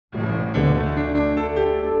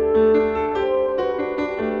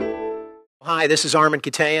Hi, this is Armen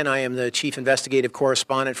Keteyian. I am the chief investigative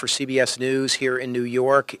correspondent for CBS News here in New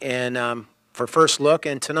York, and for First Look.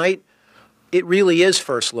 And tonight, it really is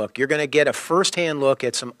First Look. You're going to get a first-hand look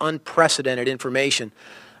at some unprecedented information,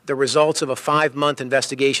 the results of a 5-month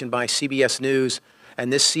investigation by CBS News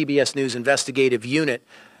and this CBS News investigative unit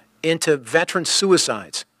into veteran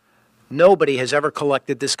suicides. Nobody has ever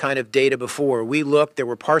collected this kind of data before. We looked, there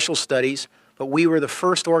were partial studies, but we were the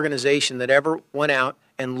first organization that ever went out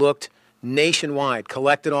and looked nationwide,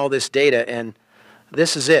 collected all this data, and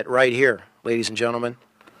this is it right here, ladies and gentlemen.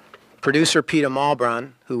 Producer Peter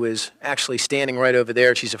Malbron, who is actually standing right over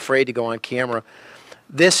there, she's afraid to go on camera.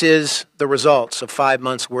 This is the results of 5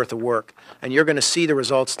 months' worth of work, and you're going to see the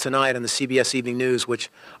results tonight on the CBS Evening News,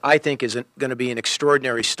 which I think is going to be an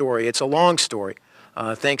extraordinary story. It's a long story,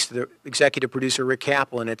 thanks to the executive producer, Rick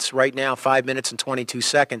Kaplan. It's right now 5 minutes and 22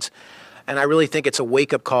 seconds, and I really think it's a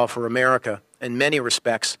wake-up call for America in many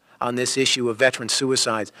respects on this issue of veteran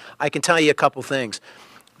suicides. I can tell you a couple things.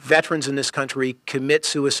 Veterans in this country commit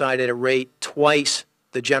suicide at a rate twice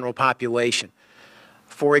the general population.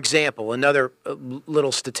 For example, another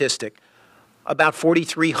little statistic, about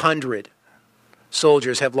 4,300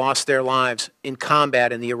 soldiers have lost their lives in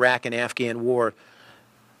combat in the Iraq and Afghan war.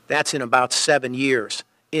 That's in about 7 years.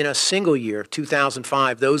 In a single year,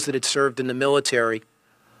 2005, those that had served in the military,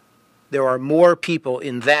 there are more people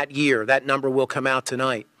in that year, that number will come out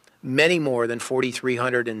tonight, many more than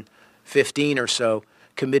 4,315 or so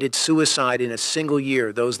committed suicide in a single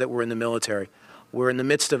year, those that were in the military. We're in the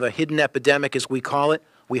midst of a hidden epidemic, as we call it.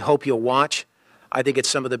 We hope you'll watch. I think it's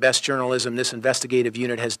some of the best journalism this investigative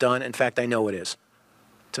unit has done. In fact, I know it is.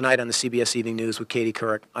 Tonight on the CBS Evening News with Katie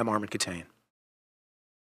Couric, I'm Armen Keteyian.